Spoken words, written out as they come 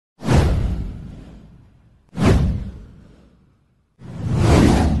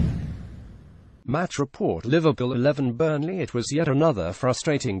Match report: Liverpool 11 Burnley. It was yet another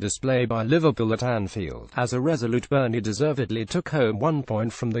frustrating display by Liverpool at Anfield, as a resolute Burnley deservedly took home 1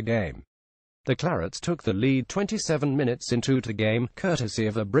 point from the game. The Clarets took the lead 27 minutes into the game, courtesy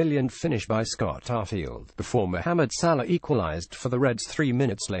of a brilliant finish by Scott Arfield, before Mohamed Salah equalised for the Reds 3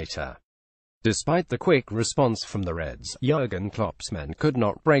 minutes later. Despite the quick response from the Reds, Jurgen Klopp's men could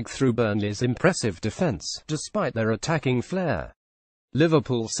not break through Burnley's impressive defence, despite their attacking flair.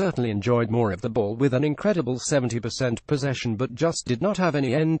 Liverpool certainly enjoyed more of the ball with an incredible 70% possession, but just did not have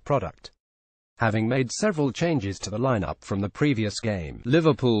any end product. Having made several changes to the lineup from the previous game,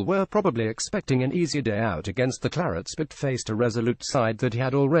 Liverpool were probably expecting an easier day out against the Clarets, but faced a resolute side that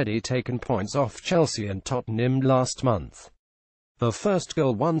had already taken points off Chelsea and Tottenham last month. The first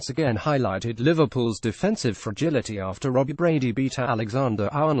goal once again highlighted Liverpool's defensive fragility after Robbie Brady beat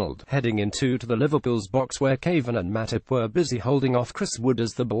Alexander-Arnold, heading into the Liverpool's box where Cavan and Matip were busy holding off Chris Wood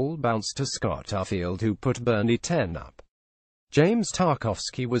as the ball bounced to Scott Arfield, who put Burnley 10 up. James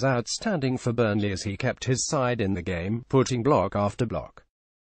Tarkowski was outstanding for Burnley as he kept his side in the game, putting block after block.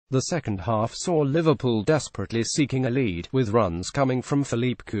 The second half saw Liverpool desperately seeking a lead, with runs coming from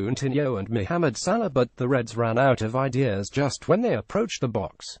Philippe Coutinho and Mohamed Salah, but the Reds ran out of ideas just when they approached the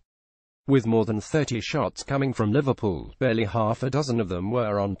box. With more than 30 shots coming from Liverpool, barely half a dozen of them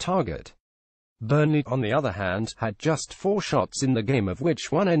were on target. Burnley, on the other hand, had just 4 shots in the game, of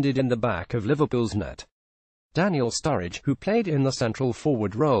which one ended in the back of Liverpool's net. Daniel Sturridge, who played in the central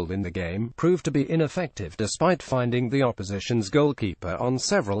forward role in the game, proved to be ineffective despite finding the opposition's goalkeeper on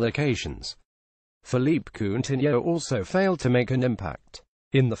several occasions. Philippe Coutinho also failed to make an impact.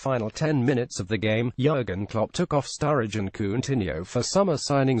 In the final 10 minutes of the game, Jurgen Klopp took off Sturridge and Coutinho for summer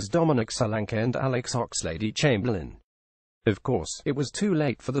signings Dominic Solanke and Alex Oxlade-Chamberlain. Of course, it was too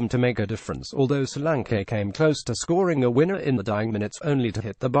late for them to make a difference, although Solanke came close to scoring a winner in the dying minutes, only to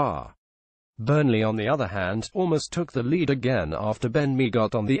hit the bar. Burnley, on the other hand, almost took the lead again after Ben Mee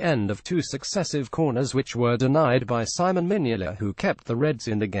got on the end of 2 successive corners which were denied by Simon Mignolet, who kept the Reds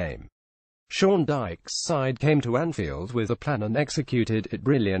in the game. Sean Dyche's side came to Anfield with a plan and executed it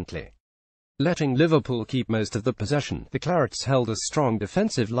brilliantly. Letting Liverpool keep most of the possession, the Clarets held a strong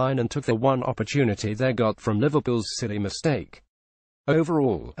defensive line and took the one opportunity they got from Liverpool's silly mistake.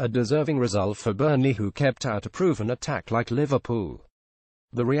 Overall, a deserving result for Burnley, who kept out a proven attack like Liverpool.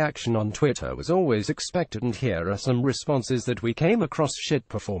 The reaction on Twitter was always expected, and here are some responses that we came across. Shit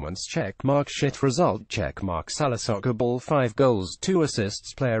performance, shit result, Salah soccer ball, 5 goals 2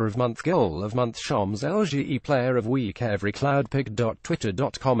 assists, player of month, goal of month, Shams LGE, player of week, every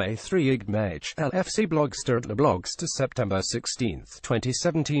cloudpick.twitter.com, A3 Igmage, LFC Blogster at Blogster, September 16,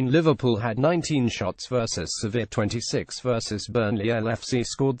 2017. Liverpool had 19 shots versus Sevilla 26 versus Burnley. LFC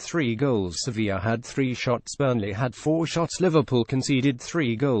scored 3 goals, Sevilla had 3 shots, Burnley had 4 shots. Liverpool conceded 3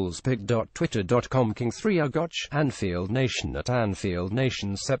 goals. Pick.twitter.com, King 3 Agoch, Anfield Nation at Anfield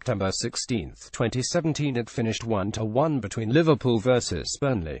Nation, September 16, 2017. It finished 1-1 between Liverpool versus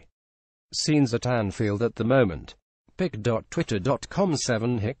Burnley. Scenes at Anfield at the moment. Pick.twitter.com,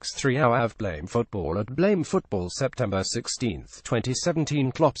 7 Hicks 3 Hour Blame Football at Blame Football, September 16,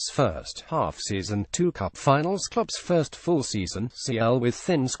 2017. Klopp's first half-season, 2 cup finals. Klopp's first full season, CL with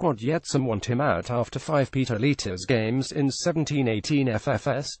thin squad, yet some want him out after 5 Peter Litas games in 17-18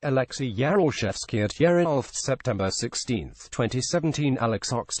 FFS. Alexei Yaroshevsky at Yerenolf, September 16, 2017.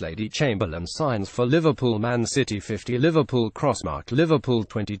 Alex Oxlade-Chamberlain signs for Liverpool. Man City 50 Liverpool crossmark Liverpool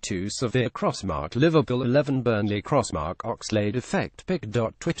 22 Sevilla crossmark Liverpool 11 Burnley crossmark Oxlade effect.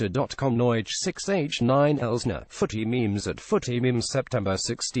 Pick.twitter.com, Noich6H9 Elsner, Footy Memes at Footy Memes, September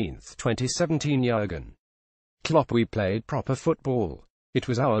 16, 2017. Jurgen Klopp: we played proper football. It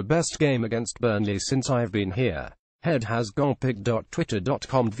was our best game against Burnley since I've been here. Head has gone.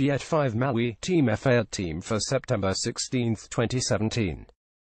 Pick.twitter.com, Viet5 Maui, Team FA team for September 16, 2017.